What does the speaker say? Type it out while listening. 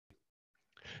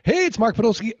Hey, it's Mark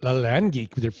Podolsky, the Land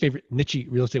Geek, with your favorite niche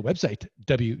real estate website,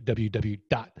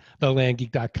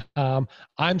 www.thelandgeek.com.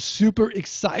 I'm super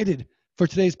excited for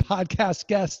today's podcast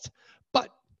guest. But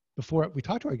before we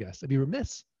talk to our guest, I'd be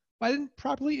remiss if I didn't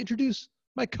properly introduce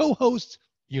my co-host.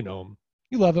 You know him.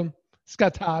 You love him.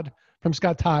 Scott Todd from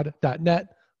scotttodd.net,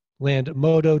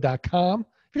 landmodo.com.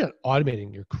 If you're not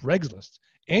automating your Craigslist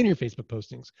and your Facebook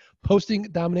postings,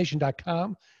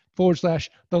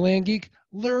 postingdomination.com/The Land Geek.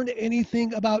 Learn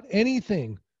anything about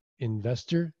anything.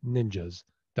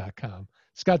 InvestorNinjas.com.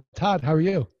 Scott Todd, how are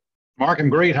you? Mark, I'm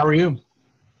great. How are you?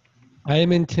 I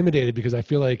am intimidated because I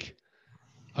feel like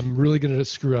I'm really going to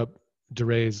screw up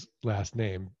Daray's last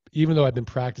name, even though I've been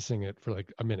practicing it for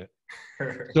like a minute.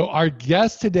 So our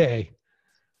guest today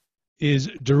is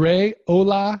Daray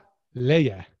Olaleye.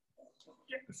 Yes,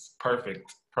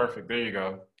 perfect. Perfect. There you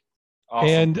go. Awesome.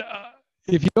 And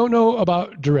if you don't know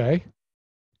about Daray,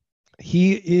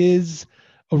 he is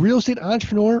a real estate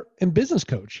entrepreneur and business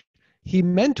coach. He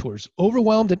mentors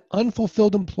overwhelmed and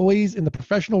unfulfilled employees in the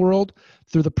professional world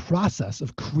through the process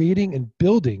of creating and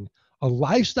building a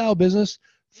lifestyle business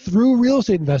through real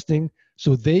estate investing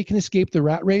so they can escape the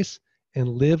rat race and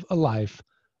live a life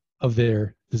of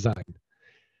their design.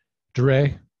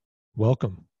 Daray,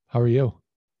 welcome. How are you?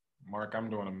 Mark, I'm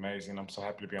doing amazing. I'm so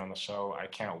happy to be on the show. I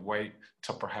can't wait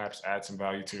to perhaps add some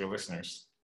value to your listeners.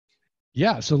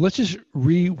 Yeah, so let's just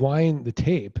rewind the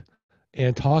tape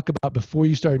and talk about before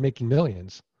you started making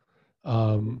millions,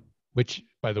 which,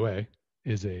 by the way,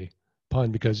 is a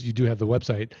pun because you do have the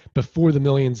website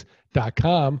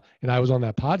beforethemillions.com, and I was on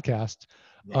that podcast.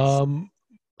 Yes.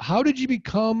 How did you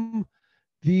become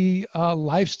the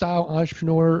lifestyle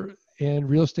entrepreneur and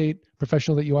real estate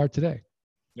professional that you are today?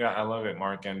 Yeah, I love it,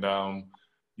 Mark. And I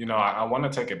want to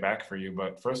take it back for you,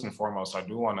 but first and foremost, I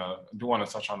do want to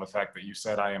touch on the fact that you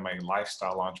said I am a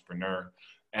lifestyle entrepreneur,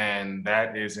 and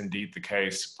that is indeed the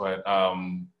case. But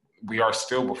we are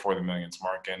still before the millions,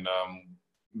 Mark. And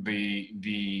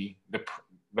the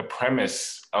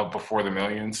premise of Before the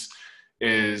Millions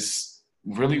is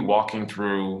really walking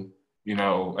through,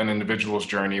 an individual's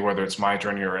journey, whether it's my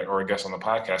journey or I guess on the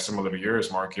podcast, similar to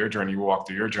yours, Mark, your journey, you walk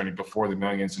through your journey before the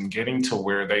millions and getting to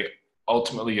where they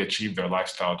ultimately achieve their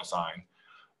lifestyle design.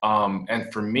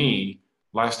 And for me,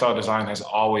 lifestyle design has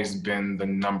always been the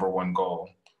number one goal,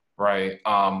 right?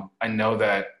 I know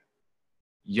that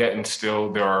yet and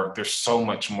still there's so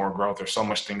much more growth. There's so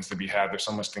much things to be had. There's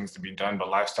so much things to be done, but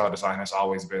lifestyle design has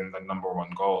always been the number one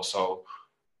goal. So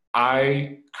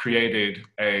I created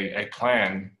a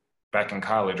plan back in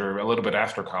college or a little bit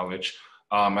after college,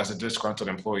 as a disgruntled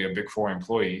employee, a Big Four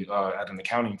employee at an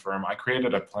accounting firm. I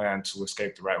created a plan to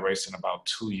escape the rat race in about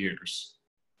 2 years.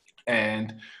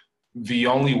 And the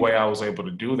only way I was able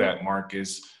to do that, Mark,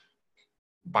 is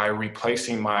by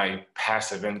replacing my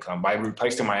passive income, by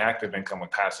replacing my active income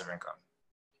with passive income.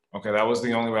 Okay, that was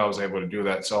the only way I was able to do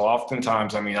that. So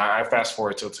oftentimes, I fast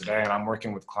forward till today, and I'm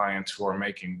working with clients who are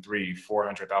making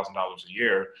 $300,000-$400,000 a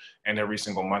year, and every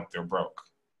single month they're broke.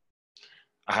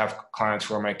 I have clients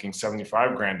who are making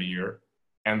 75 grand a year,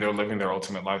 and they're living their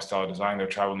ultimate lifestyle design. They're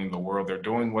traveling the world. They're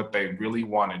doing what they really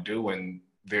want to do, and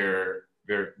they're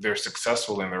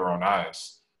successful in their own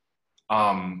eyes.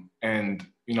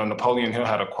 Napoleon Hill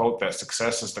had a quote that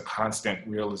success is the constant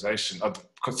realization of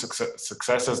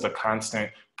success is the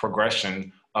constant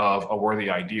progression of a worthy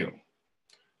ideal.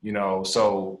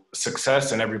 So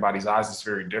success in everybody's eyes is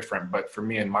very different. But for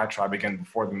me and my tribe, again,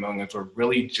 Before the Millions, we're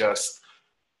really just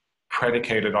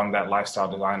predicated on that lifestyle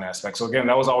design aspect. So again,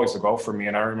 that was always the goal for me.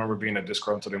 And I remember being a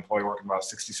disgruntled employee working about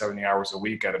 60, 70 hours a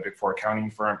week at a Big Four accounting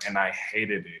firm, and I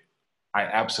hated it. I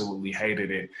absolutely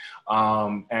hated it.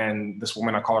 And this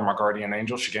woman, I call her my guardian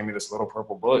angel, she gave me this little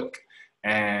purple book.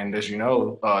 And as you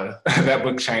know, that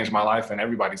book changed my life and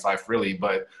everybody's life, really.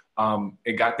 But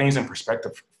it got things in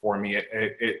perspective for me.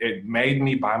 It made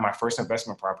me buy my first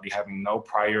investment property, having no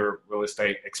prior real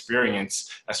estate experience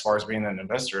as far as being an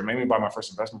investor. It made me buy my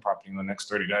first investment property in the next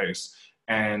 30 days.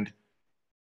 And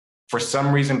for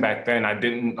some reason back then, I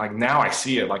didn't, like, now I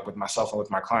see it, like with myself and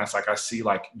with my clients, like I see,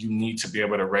 like, you need to be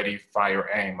able to ready, fire,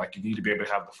 aim. Like, you need to be able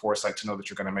to have the foresight to know that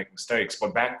you're going to make mistakes.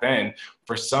 But back then,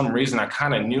 for some reason, I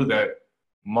kind of knew that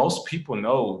most people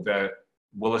know that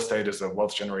real estate is a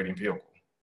wealth generating vehicle.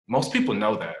 Most people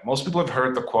know that. Most people have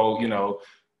heard the quote,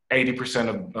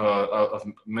 80% of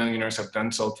millionaires have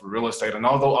done so through real estate. And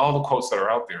although all the quotes that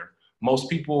are out there, most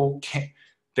people can't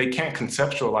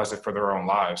conceptualize it for their own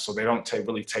lives. So they don't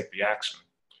really take the action.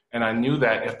 And I knew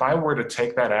that if I were to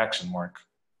take that action, Mark,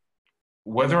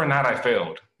 whether or not I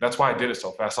failed, that's why I did it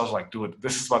so fast. I was like, dude,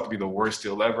 this is about to be the worst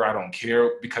deal ever. I don't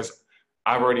care, because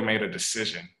I've already made a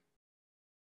decision.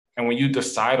 And when you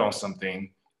decide on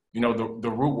something, You know, the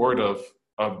root word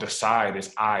of decide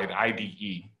is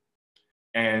IDE.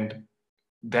 And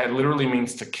that literally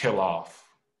means to kill off.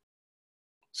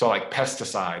 So like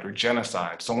pesticide or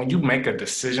genocide. So when you make a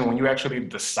decision, when you actually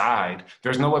decide,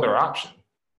 there's no other option.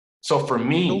 So for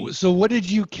me, So what did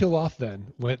you kill off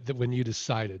then when you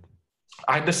decided?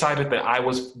 I decided that I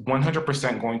was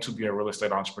 100% going to be a real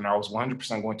estate entrepreneur. I was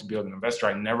 100% going to be an investor.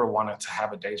 I never wanted to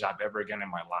have a day job ever again in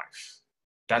my life.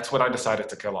 That's what I decided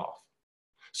to kill off.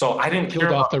 So I didn't care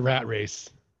Killed off about the rat race.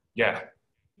 yeah,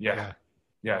 yeah,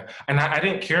 yeah. And I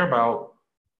didn't care about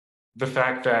the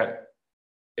fact that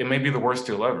it may be the worst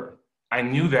deal ever. I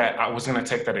knew that I was going to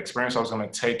take that experience. I was going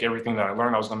to take everything that I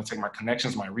learned. I was going to take my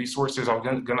connections, my resources. I was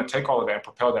going to take all of that and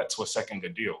propel that to a second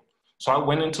good deal. So I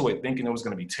went into it thinking it was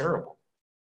going to be terrible.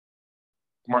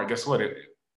 Mark, guess what? It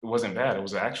wasn't bad. It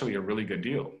was actually a really good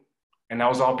deal. And that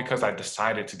was all because I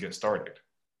decided to get started.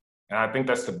 And I think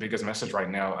that's the biggest message right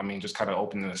now. I mean, just kind of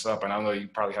opening this up. And I know you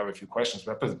probably have a few questions,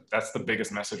 but that's the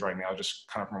biggest message right now, just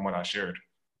kind of from what I shared.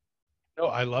 No,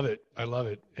 I love it. I love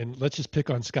it. And let's just pick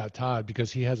on Scott Todd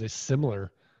because he has a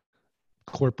similar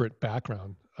corporate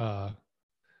background.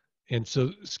 And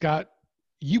so, Scott,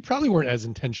 you probably weren't as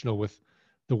intentional with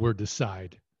the word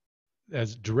decide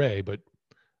as Daray, but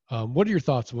what are your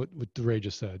thoughts on what Daray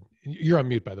just said? You're on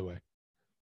mute, by the way.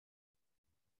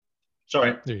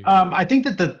 Sorry. I think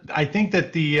that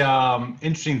the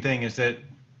interesting thing is that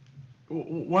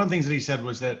one of the things that he said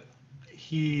was that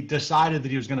he decided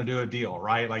that he was going to do a deal,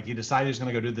 right? Like he decided he was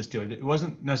going to go do this deal. It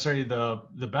wasn't necessarily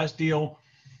the best deal.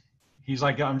 He's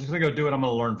like, I'm just going to go do it. I'm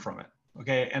going to learn from it.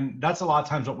 Okay. And that's a lot of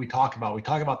times what we talk about. We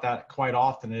talk about that quite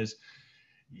often is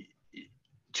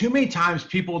too many times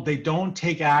people, they don't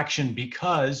take action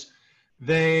because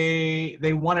they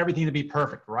want everything to be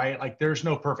perfect, right? Like there's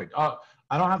no perfect. I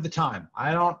don't have the time.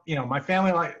 I don't, my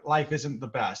family life isn't the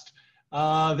best.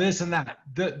 This and that.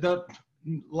 The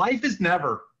life is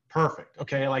never perfect.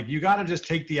 Okay. Like you got to just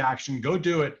take the action, go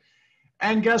do it.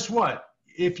 And guess what?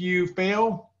 If you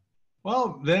fail,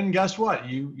 well, then guess what?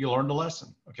 You learned a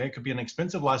lesson. Okay. It could be an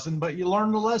expensive lesson, but you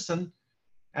learned the lesson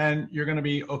and you're going to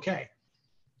be okay.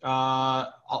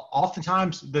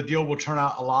 Oftentimes the deal will turn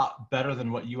out a lot better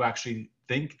than what you actually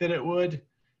think that it would.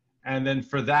 And then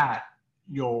for that,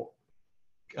 you'll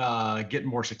get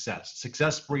more success.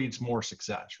 Success breeds more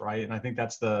success, right? And I think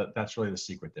that's really the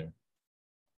secret there.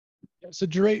 So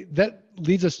Daray, that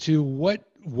leads us to what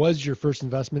was your first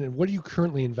investment and what are you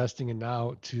currently investing in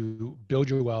now to build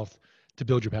your wealth, to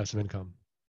build your passive income?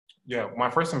 Yeah, my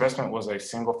first investment was a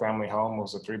single family home. It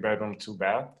was a 3-bedroom,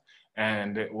 2-bath,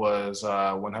 and it was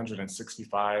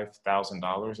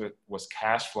 $165,000. It was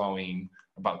cash flowing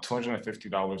about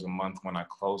 $250 a month when I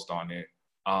closed on it.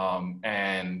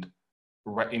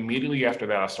 Immediately after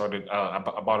that, I started, I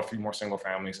bought a few more single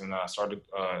families, and then I started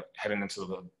heading into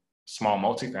the small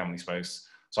multifamily space.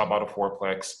 So I bought a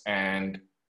 4-plex, and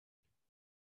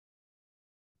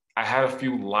I had a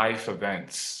few life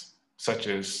events, such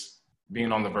as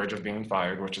being on the verge of being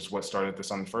fired, which is what started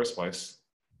this in the first place,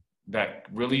 that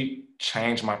really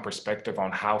changed my perspective on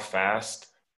how fast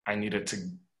I needed to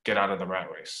get out of the rat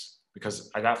race. Because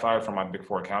I got fired from my Big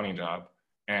 4 accounting job,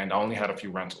 and I only had a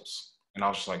few rentals. And I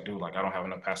was just like, dude, like I don't have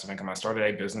enough passive income. I started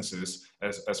 8 businesses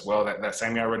as well. That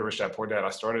same year I read Rich Dad Poor Dad, I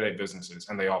started 8 businesses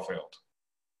and they all failed.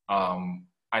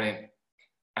 I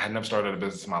had never started a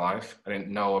business in my life. I didn't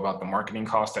know about the marketing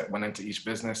costs that went into each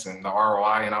business and the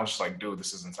ROI. And I was just like, dude,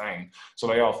 this is insane. So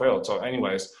they all failed. So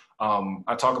anyways,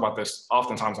 I talk about this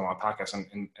oftentimes on my podcast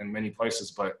and in many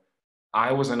places, but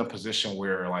I was in a position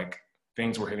where like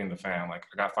things were hitting the fan. Like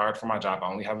I got fired from my job. I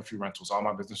only have a few rentals. All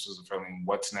my businesses are failing.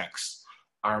 What's next?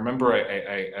 I remember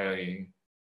it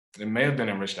may have been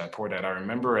in Rich Dad Poor Dad. I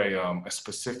remember a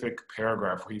specific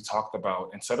paragraph where he talked about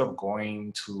instead of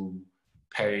going to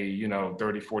pay,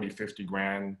 30, 40, 50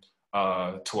 grand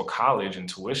to a college in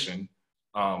tuition,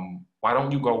 why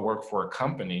don't you go work for a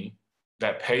company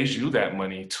that pays you that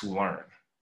money to learn?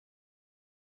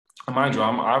 Mind you,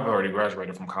 I've already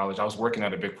graduated from college. I was working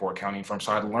at a Big 4 accounting firm,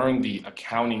 so I learned the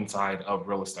accounting side of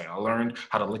real estate. I learned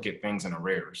how to look at things in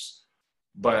arrears.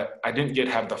 But I didn't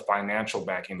have the financial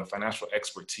backing, the financial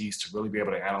expertise to really be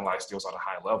able to analyze deals at a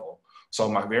high level. So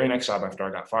my very next job after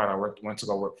I got fired, I went to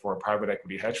go work for a private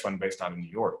equity hedge fund based out of New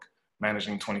York,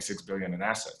 managing $26 billion in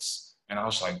assets. And I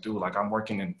was like, dude, like I'm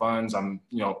working in funds, I'm,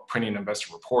 printing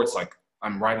investor reports, like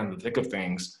I'm right in the thick of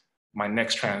things. My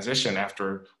next transition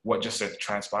after what just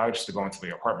transpired is to go into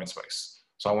the apartment space.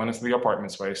 So I went into the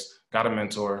apartment space, got a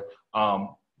mentor,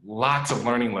 lots of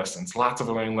learning lessons.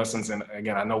 And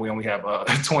again, I know we only have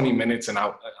 20 minutes and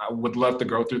I would love to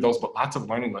go through those, but lots of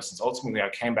learning lessons. Ultimately, I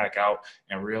came back out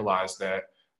and realized that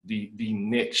the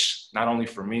niche, not only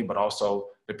for me, but also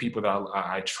the people that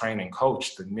I train and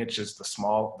coach. The niche is the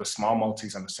small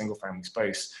multis and the single family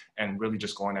space, and really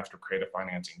just going after creative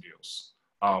financing deals.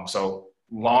 So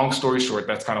long story short,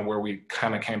 that's kind of where we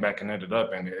kind of came back and ended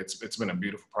up. And it's been a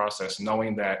beautiful process,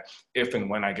 knowing that if and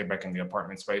when I get back in the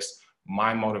apartment space,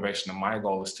 my motivation and my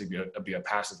goal is to be a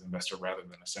passive investor rather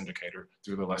than a syndicator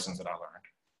through the lessons that I learned.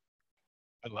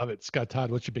 I love it. Scott Todd,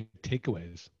 what's your big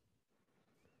takeaways?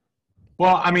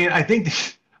 Well, I mean, I think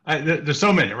there's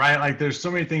so many, right? Like there's so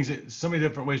many things, so many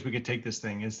different ways we could take this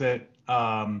thing. Is that,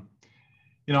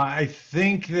 I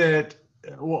think that,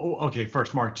 well, okay,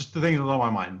 first, Mark, just the thing that's on my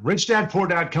mind. Rich Dad, Poor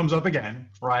Dad comes up again,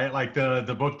 right? Like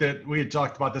the book that we had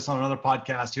talked about this on another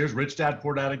podcast. Here's Rich Dad,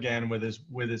 Poor Dad again with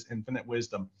his infinite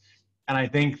wisdom. And I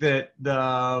think that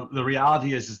the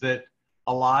reality is that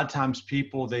a lot of times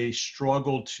people, they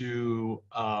struggle to,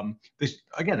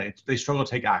 they struggle to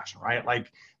take action, right?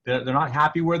 Like they're not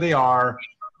happy where they are.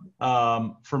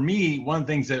 For me, one of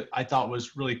the things that I thought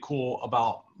was really cool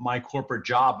about my corporate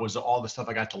job was all the stuff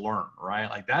I got to learn, right?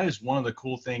 Like that is one of the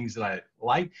cool things that I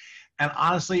like. And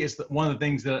honestly, it's one of the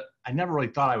things that I never really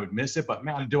thought I would miss it, but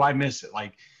man, do I miss it.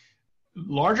 Like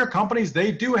larger companies,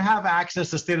 they do have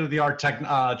access to state-of-the-art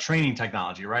training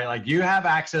technology, right? Like you have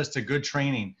access to good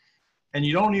training. And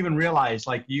you don't even realize,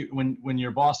 like when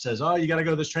your boss says, "Oh, you got to go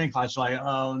to this training class," you're like,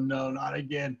 "Oh no, not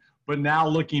again." But now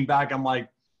looking back, I'm like,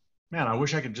 man, I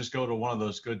wish I could just go to one of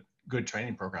those good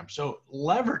training programs. So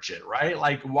leverage it, right?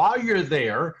 Like while you're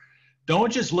there, don't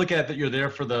just look at that you're there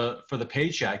for the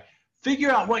paycheck.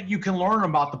 Figure out what you can learn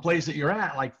about the place that you're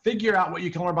at. Like figure out what you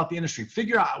can learn about the industry.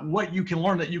 Figure out what you can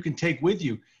learn that you can take with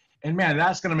you. And man,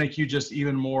 that's going to make you just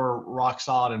even more rock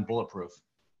solid and bulletproof.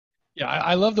 Yeah,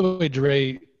 I love the way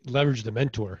Daray leveraged the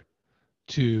mentor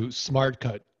to smart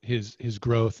cut his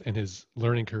growth and his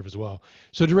learning curve as well.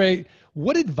 So Daray,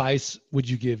 what advice would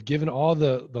you give, given all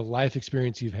the life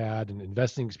experience you've had and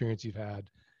investing experience you've had?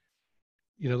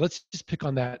 Let's just pick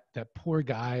on that poor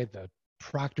guy, the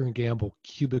Procter & Gamble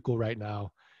cubicle right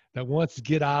now that wants to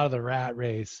get out of the rat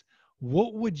race.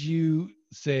 What would you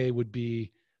say would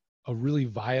be a really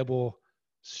viable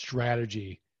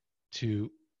strategy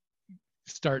to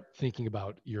start thinking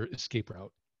about your escape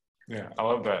route? Yeah, I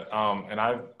love that. And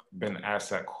I've been asked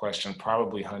that question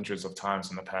probably hundreds of times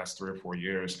in the past 3 or 4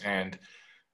 years. And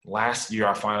last year,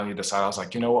 I finally decided, I was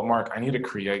like, you know what, Mark, I need to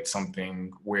create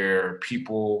something where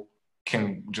people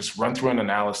can just run through an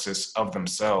analysis of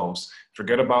themselves,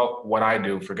 forget about what I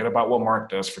do, forget about what Mark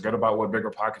does, forget about what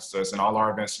Bigger Pockets does and all our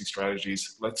investing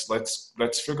strategies.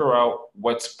 Let's figure out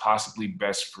what's possibly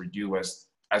best for you as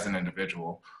an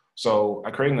individual. So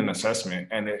I created an assessment,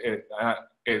 and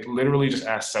it literally just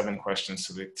asks 7 questions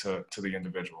to the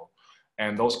individual.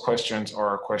 And those questions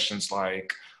are questions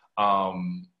like,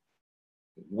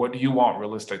 what do you want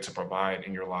real estate to provide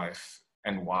in your life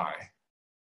and why?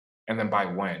 And then by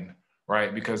when,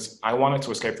 right? Because I wanted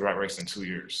to escape the rat race in 2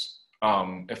 years.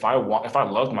 If I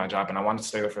loved my job and I wanted to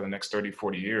stay there for the next 30,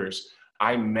 40 years,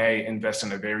 I may invest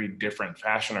in a very different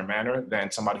fashion or manner than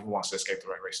somebody who wants to escape the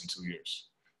rat race in 2 years.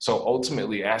 So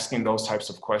ultimately, asking those types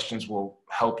of questions will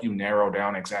help you narrow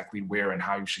down exactly where and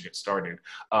how you should get started.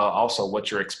 Also,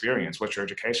 what's your experience? What's your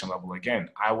education level? Again,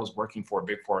 I was working for a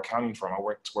Big Four accounting firm. I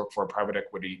worked for a private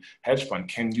equity hedge fund.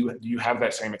 Do you have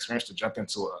that same experience to jump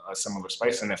into a similar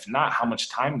space? And if not, how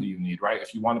much time do you need, right?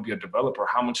 If you want to be a developer,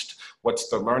 what's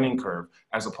the learning curve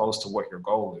as opposed to what your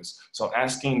goal is? So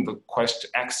asking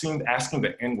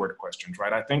the inward questions,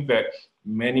 right? I think that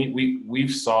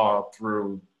we've saw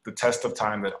through the test of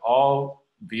time that all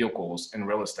vehicles in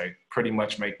real estate pretty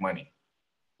much make money.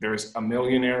 There's a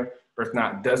millionaire, or if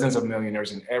not dozens of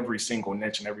millionaires in every single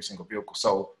niche and every single vehicle.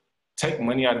 So take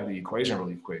money out of the equation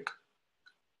really quick.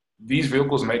 These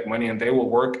vehicles make money and they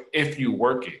will work if you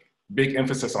work it. Big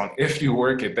emphasis on if you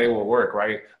work it, they will work,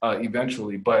 right?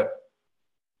 Eventually. But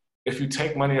if you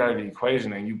take money out of the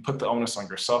equation and you put the onus on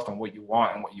yourself and what you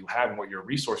want and what you have and what your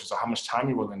resources are, how much time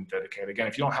you're willing to dedicate. Again,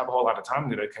 if you don't have a whole lot of time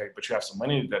to dedicate, but you have some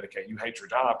money to dedicate, you hate your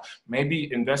job,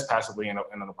 maybe invest passively in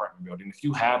an apartment building. If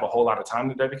you have a whole lot of time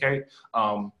to dedicate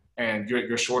and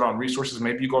you're short on resources,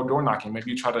 maybe you go door knocking,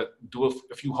 maybe you try to do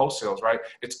a few wholesales, right?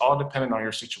 It's all dependent on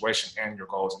your situation and your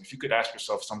goals. And if you could ask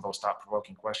yourself some of those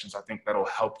thought-provoking questions, I think that'll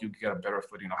help you get a better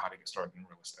footing on how to get started in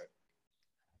real estate.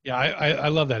 Yeah, I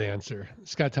love that answer.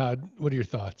 Scott Todd, what are your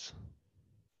thoughts?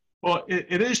 Well,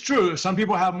 it is true. Some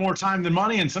people have more time than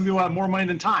money, and some people have more money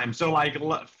than time. So like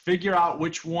figure out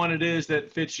which one it is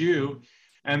that fits you,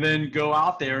 and then go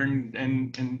out there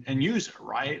and use it,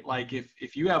 right? Like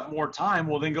if you have more time,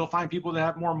 well, then go find people that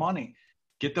have more money.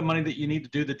 Get the money that you need to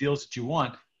do the deals that you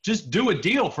want. Just do a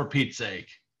deal, for Pete's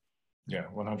sake. Yeah,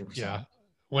 100%. Yeah,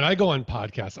 when I go on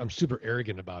podcasts, I'm super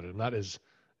arrogant about it. I'm not as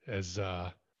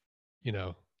you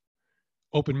know,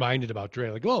 open-minded about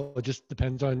Dre. Like, oh, it just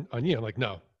depends on you. I'm like,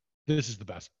 no, this is the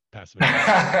best passive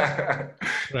income.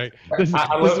 Right? This is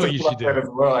I this love is to what you feel should like that do. as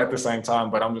well at the same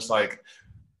time, but I'm just like,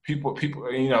 people,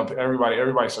 you know,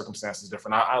 everybody's circumstance is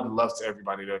different. I'd love to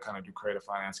everybody to kind of do creative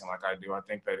financing like I do. I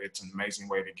think that it's an amazing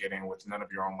way to get in with none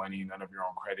of your own money, none of your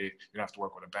own credit. You don't have to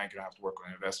work with a bank. You don't have to work with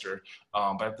an investor.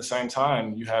 But at the same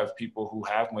time, you have people who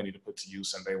have money to put to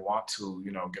use and they want to,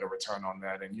 you know, get a return on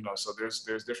that. And, you know, so there's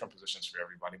different positions for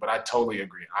everybody, but I totally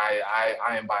agree. I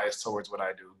am biased towards what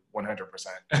I do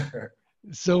 100%.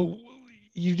 So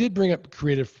you did bring up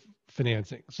creative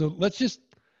financing. So let's just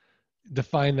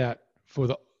define that for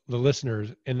the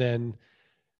listeners. And then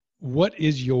what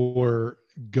is your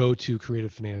go-to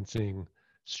creative financing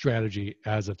strategy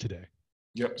as of today?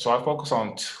 Yep. So I focus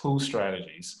on two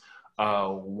strategies.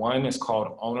 One is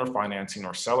called owner financing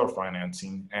or seller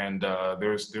financing, and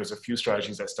there's a few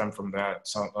strategies that stem from that,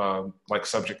 like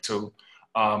subject to,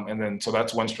 and then so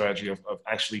that's one strategy of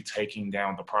actually taking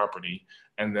down the property,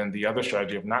 and then the other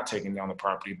strategy of not taking down the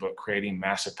property but creating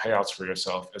massive payouts for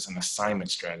yourself is an assignment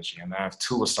strategy. And I have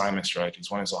two assignment strategies.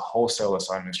 One is a wholesale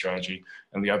assignment strategy,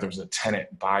 and the other is a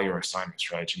tenant buyer assignment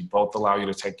strategy. Both allow you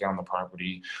to take down the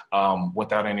property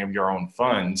without any of your own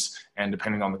funds. And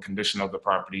depending on the condition of the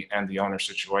property and the owner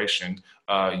situation,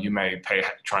 you may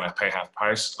try to pay half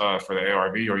price for the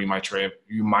ARV, or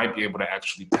you might be able to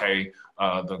actually pay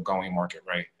the going market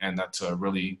rate. And that's a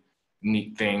really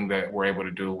neat thing that we're able to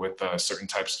do with certain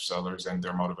types of sellers and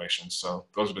their motivations. So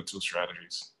those are the two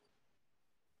strategies.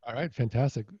 All right,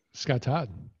 fantastic. Scott Todd.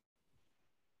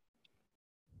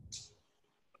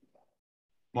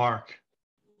 Mark.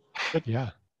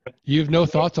 Yeah. You have no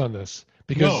thoughts on this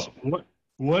because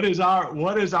what is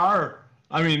our,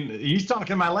 I mean, he's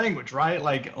talking my language, right?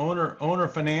 Like owner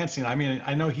financing. I mean,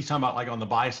 I know he's talking about like on the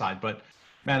buy side, but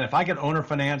man, if I could owner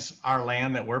finance our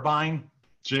land that we're buying,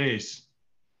 geez,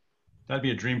 that'd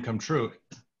be a dream come true.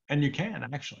 And you can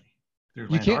actually.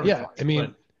 You can't, yeah. I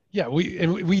mean,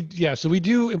 yeah, so we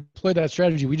do employ that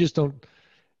strategy. We just don't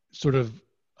sort of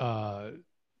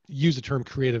use the term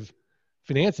creative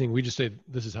financing. We just say,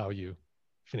 this is how you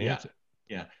finance it.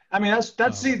 Yeah. I mean,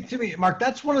 that's to me, Mark,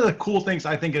 that's one of the cool things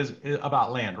I think is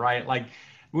about land, right? Like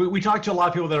we talk to a lot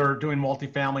of people that are doing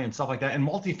multifamily and stuff like that. And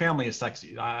multifamily is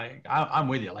sexy. I'm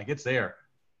with you. Like it's there,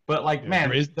 but like, man,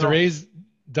 Daray's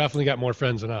definitely got more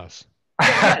friends than us.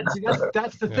 Yeah, see,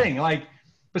 that's the thing. Like,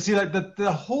 but see, like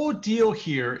the whole deal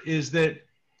here is that,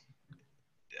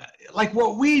 like,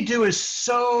 what we do is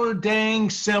so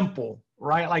dang simple,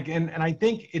 right? Like, and I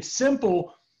think it's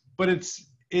simple, but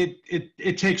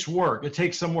it takes work. It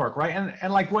takes some work, right?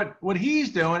 And like what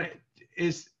he's doing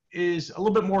is a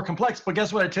little bit more complex. But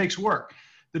guess what? It takes work.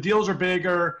 The deals are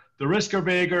bigger. The risks are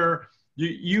bigger.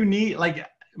 You need, like,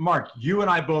 Mark, you and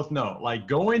I both know, like,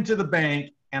 going to the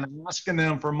bank and asking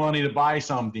them for money to buy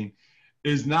something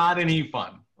is not any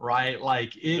fun, right?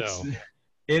 Like it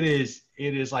is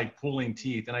like pulling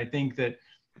teeth. And I think that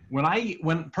when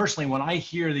I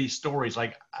hear these stories,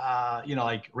 like, you know,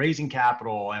 like raising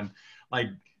capital and like,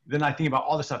 then I think about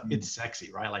all this stuff, it's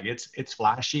sexy, right? Like it's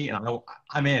flashy and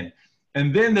I'm in.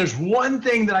 And then there's one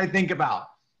thing that I think about: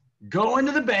 go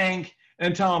into the bank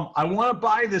and tell them, I want to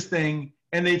buy this thing.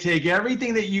 And they take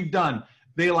everything that you've done.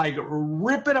 They like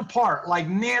rip it apart like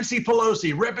Nancy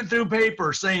Pelosi, rip it through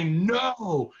paper saying,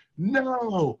 no. And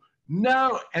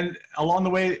along the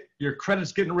way, your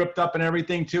credit's getting ripped up and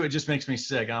everything too. It just makes me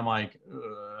sick. I'm like,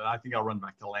 I think I'll run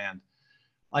back to land.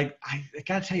 Like, I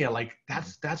gotta tell you, like,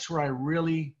 that's where I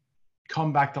really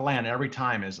come back to land every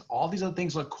time. Is all these other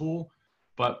things look cool,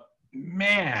 but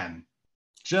man,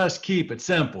 just keep it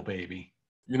simple, baby.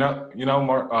 You know,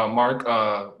 Mark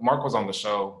was on the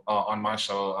show, on my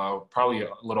show, probably a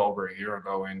little over a year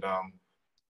ago, and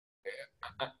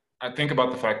I think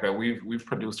about the fact that we've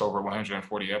produced over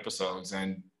 140 episodes,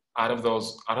 and out of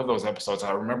those episodes,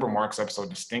 I remember Mark's episode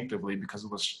distinctively because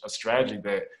it was a strategy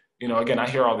that, you know, again, I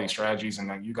hear all these strategies,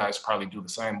 and you guys probably do the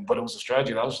same, but it was a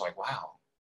strategy that I was like, wow,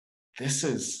 this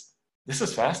is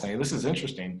fascinating. This is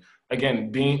interesting.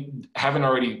 Again, having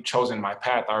already chosen my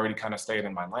path, I already kind of stayed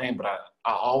in my lane, but I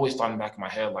always thought in the back of my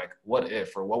head, like, what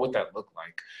if, or what would that look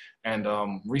like? And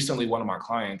recently, one of my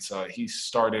clients, he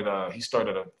started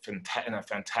in a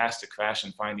fantastic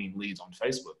fashion finding leads on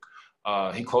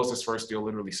Facebook. He closed his first deal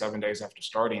literally 7 days after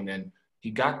starting, and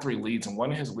he got 3 leads, and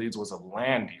one of his leads was a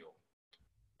land deal.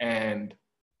 And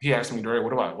he asked me, Daray,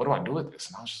 what do I do with this?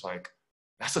 And I was just like,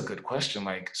 that's a good question.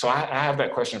 Like, so I have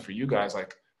that question for you guys.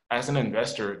 Like, as an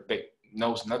investor that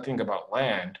knows nothing about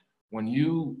land, when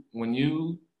you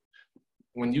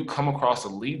when you come across a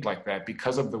lead like that,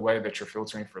 because of the way that you're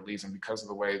filtering for leads and because of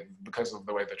the way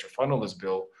that your funnel is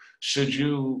built, should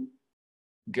you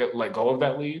let go of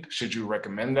that lead? Should you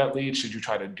recommend that lead? Should you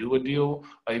try to do a deal,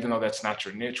 even though that's not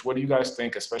your niche? What do you guys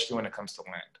think, especially when it comes to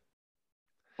land?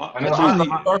 Well, I know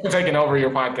I'm sorry for taking over your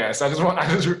podcast.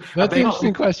 That's an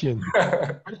interesting question.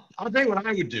 I'll tell you what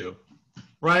I would do,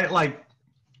 right? Like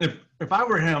if I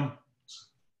were him,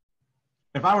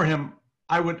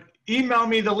 I would email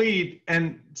me the lead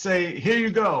and say, here you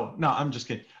go. No, I'm just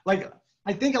kidding. Like,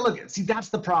 I think, look, see, that's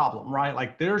the problem, right?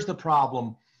 Like, there's the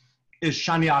problem is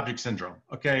shiny object syndrome.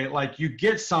 Okay. Like, you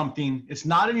get something, it's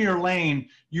not in your lane,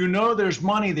 you know, there's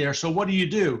money there. So what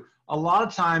do? A lot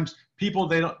of times people,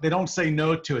 they don't say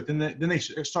no to it. Then they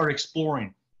start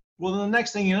exploring. Well, then the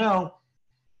next thing you know,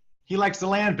 he likes the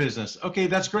land business. Okay.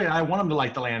 That's great. I want him to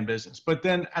like the land business. But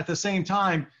then at the same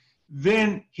time,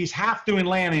 then he's half doing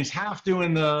land and he's half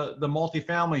doing the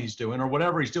multifamily he's doing or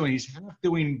whatever he's doing. He's half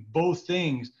doing both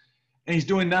things and he's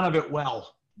doing none of it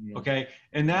well. Yeah. Okay.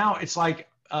 And now it's like,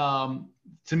 to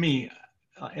me,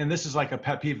 and this is like a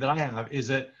pet peeve that I have, is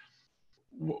that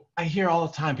I hear all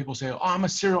the time people say, oh, I'm a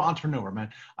serial entrepreneur, man.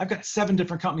 I've got 7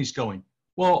 different companies going.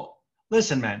 Well,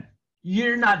 listen, man,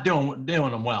 you're not doing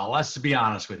them well. Let's be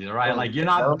honest with you, right? Like, you're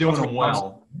not doing them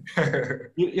well.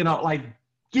 You know, like,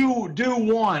 do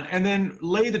one and then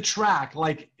lay the track.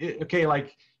 Like, okay,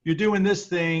 like, you're doing this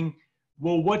thing.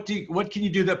 Well, what can you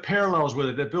do that parallels with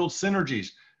it, that builds synergies?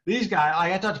 These guys,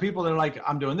 I talk to people that are like,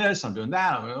 I'm doing this, I'm doing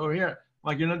that, I'm over here.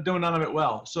 Like, you're not doing none of it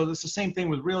well. So it's the same thing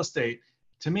with real estate.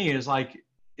 To me, is like,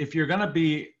 if you're going to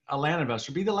be a land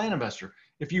investor, be the land investor.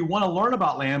 If you want to learn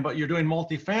about land, but you're doing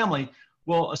multifamily,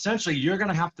 well, essentially, you're going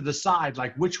to have to decide,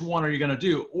 like, which one are you going to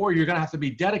do? Or you're going to have to be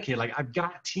dedicated. Like, I've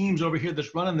got teams over here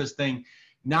that's running this thing.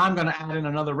 Now I'm going to add in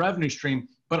another revenue stream,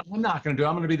 but I'm not going to do it.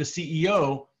 I'm going to be the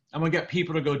CEO. I'm going to get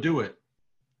people to go do it.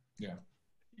 Yeah.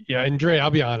 Yeah. And Dre,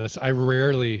 I'll be honest. I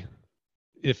rarely,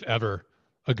 if ever,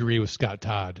 agree with Scott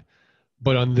Todd.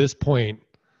 But on this point,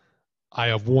 I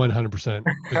have 100%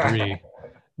 agree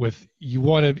with you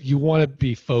want to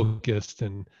be focused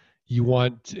and you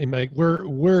want, and like,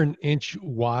 we're an inch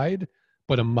wide,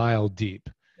 but a mile deep.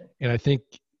 And I think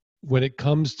when it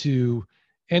comes to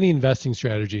any investing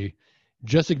strategy,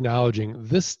 just acknowledging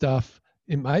this stuff,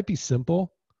 it might be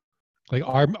simple. Like,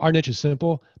 our niche is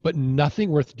simple, but nothing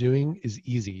worth doing is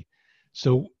easy.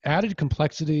 So added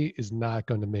complexity is not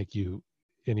going to make you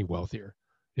any wealthier.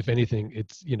 If anything,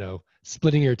 it's,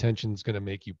 splitting your attention is going to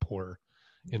make you poorer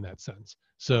in that sense.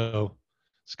 So,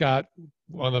 Scott,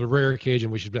 on a rare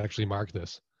occasion, we should actually mark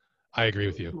this. I agree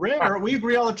with you. Rare? We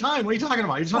agree all the time. What are you talking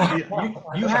about?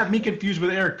 You have me confused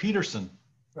with Eric Peterson.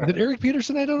 Is it Eric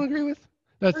Peterson I don't agree with?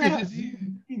 He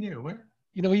knew where.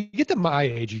 When you get to my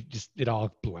age, it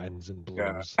all blends and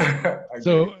blurs. Yeah.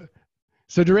 So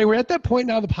Daray, we're at that point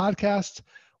now in the podcast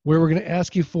where we're going to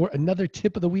ask you for another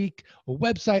tip of the week, a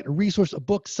website, a resource, a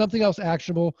book, something else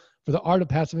actionable for the Art of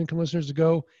Passive Income listeners to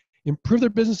go improve their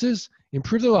businesses,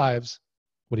 improve their lives.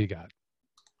 What do you got?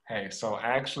 Hey, so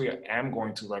actually, I am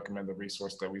going to recommend the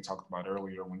resource that we talked about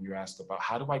earlier when you asked about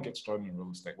how do I get started in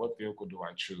real estate? What vehicle do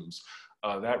I choose?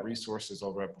 That resource is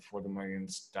over at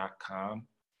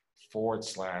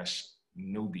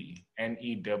beforethemillions.com/newbie,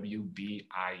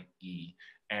 NEWBIE.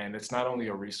 And it's not only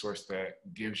a resource that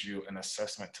gives you an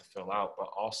assessment to fill out, but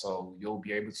also you'll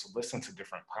be able to listen to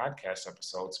different podcast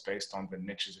episodes based on the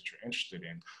niches that you're interested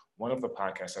in. One of the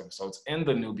podcast episodes in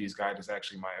the Newbies Guide is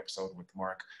actually my episode with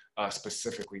Mark,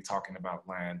 specifically talking about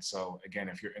land. So again,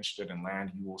 if you're interested in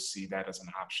land, you will see that as an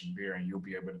option there, and you'll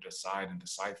be able to decide and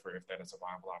decipher if that is a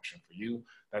viable option for you.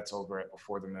 That's over at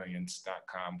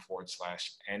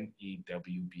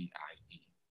beforethemillions.com/NEWBIE.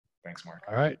 Thanks, Mark.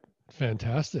 All right.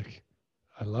 Fantastic.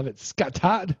 I love it. Scott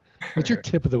Todd, what's your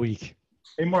tip of the week?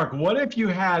 Hey, Mark, what if you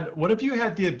had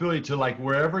the ability to, like,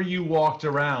 wherever you walked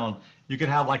around, you could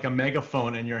have like a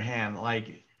megaphone in your hand,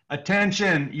 like,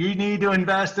 attention, you need to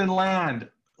invest in land.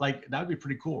 Like, that'd be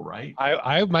pretty cool, right?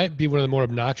 I might be one of the more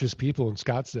obnoxious people in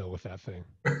Scottsdale with that thing.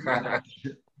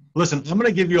 Listen, I'm going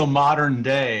to give you a modern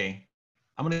day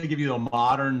megaphone,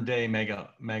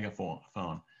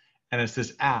 and it's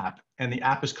this app, and the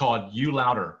app is called You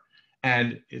Louder.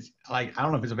 And it's like, I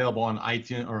don't know if it's available on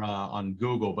iTunes or on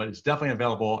Google, but it's definitely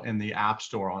available in the App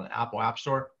Store, on the Apple App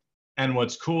Store. And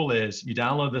what's cool is you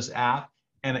download this app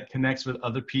and it connects with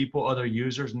other people, other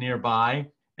users nearby.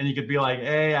 And you could be like,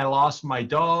 hey, I lost my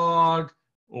dog,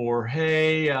 or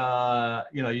hey,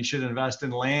 you should invest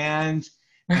in land.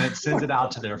 And it sends it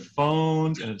out to their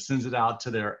phones, and it sends it out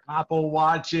to their Apple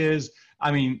Watches.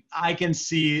 I mean, I can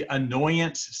see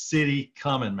Annoyance City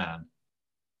coming, man.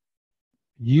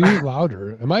 You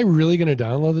Louder. Am I really going to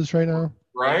download this right now?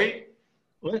 Right?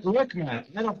 Look, man.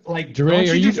 I don't like. Daray, Don't are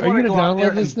you you just are you want to gonna go out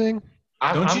there download this and thing?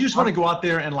 don't you just want to go out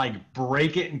there and like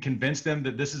break it and convince them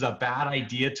that this is a bad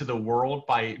idea to the world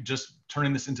by just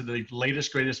turning this into the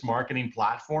latest greatest marketing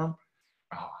platform?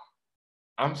 Oh,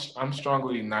 I'm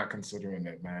strongly not considering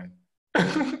it, man.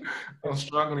 I'm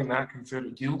strongly not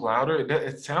considering you louder.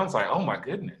 It sounds like, oh my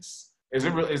goodness. Is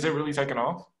it really taking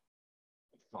off?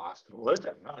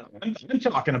 Listen, I'm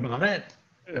talking about it.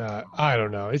 I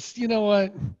don't know. It's you know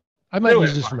what? I might Do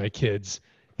use it, this for Mark. my kids.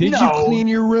 Did you No. clean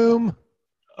your room?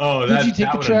 Oh, Did you take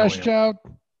that the would annoy trash him. out?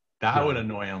 That Yeah. would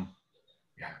annoy him.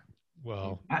 Yeah.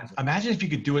 Well, Imagine if you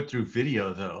could do it through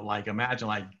video though. Like imagine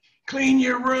like clean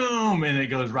your room and it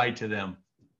goes right to them.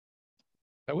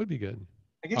 that would be good.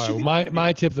 I guess All you right. Well, could.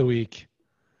 my tip of the week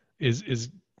is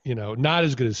not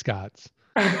as good as Scott's,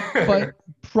 but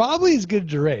probably as good as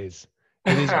Daray's.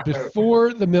 It is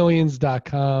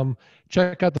beforethemillions.com.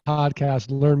 Check out the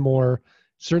podcast, learn more.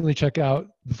 Certainly check out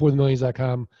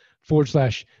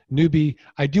beforethemillions.com/newbie.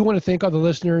 I do want to thank all the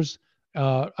listeners.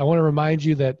 I want to remind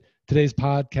you that today's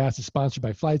podcast is sponsored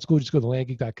by Flight School. Just go to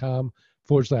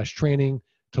landgeek.com/training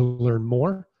to learn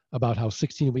more about how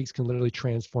 16 weeks can literally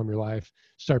transform your life.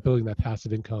 Start building that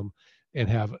passive income and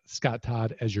have Scott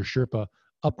Todd as your Sherpa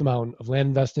up the mountain of land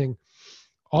investing.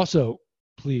 Also,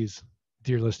 please,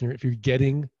 dear listener, if you're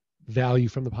getting value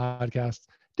from the podcast,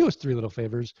 do us 3 little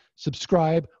favors.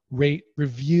 Subscribe, rate,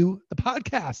 review the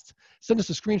podcast. Send us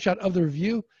a screenshot of the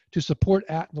review to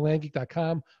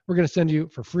support@thelandgeek.com. We're going to send you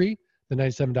for free the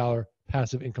 $97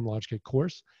 passive income launch kit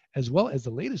course, as well as the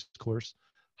latest course,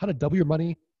 how to double your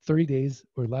money 30 days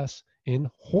or less in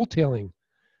wholetailing.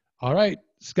 All right,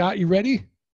 Scott, you ready?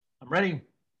 I'm ready.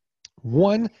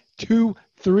 1, 2,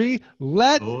 3.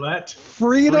 Let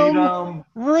freedom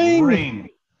ring. ring.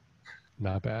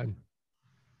 Not bad.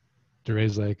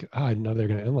 Daray's like, I didn't know they're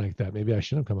going to end like that. Maybe I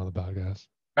shouldn't have come on the podcast.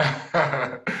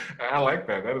 I like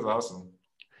that. That is awesome.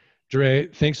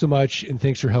 Daray, thanks so much. And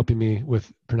thanks for helping me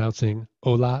with pronouncing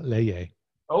Olaleye.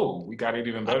 Oh, we got it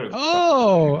even better.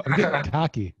 Oh, I'm getting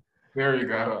cocky. There you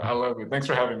go. I love it. Thanks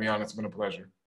for having me on. It's been a pleasure.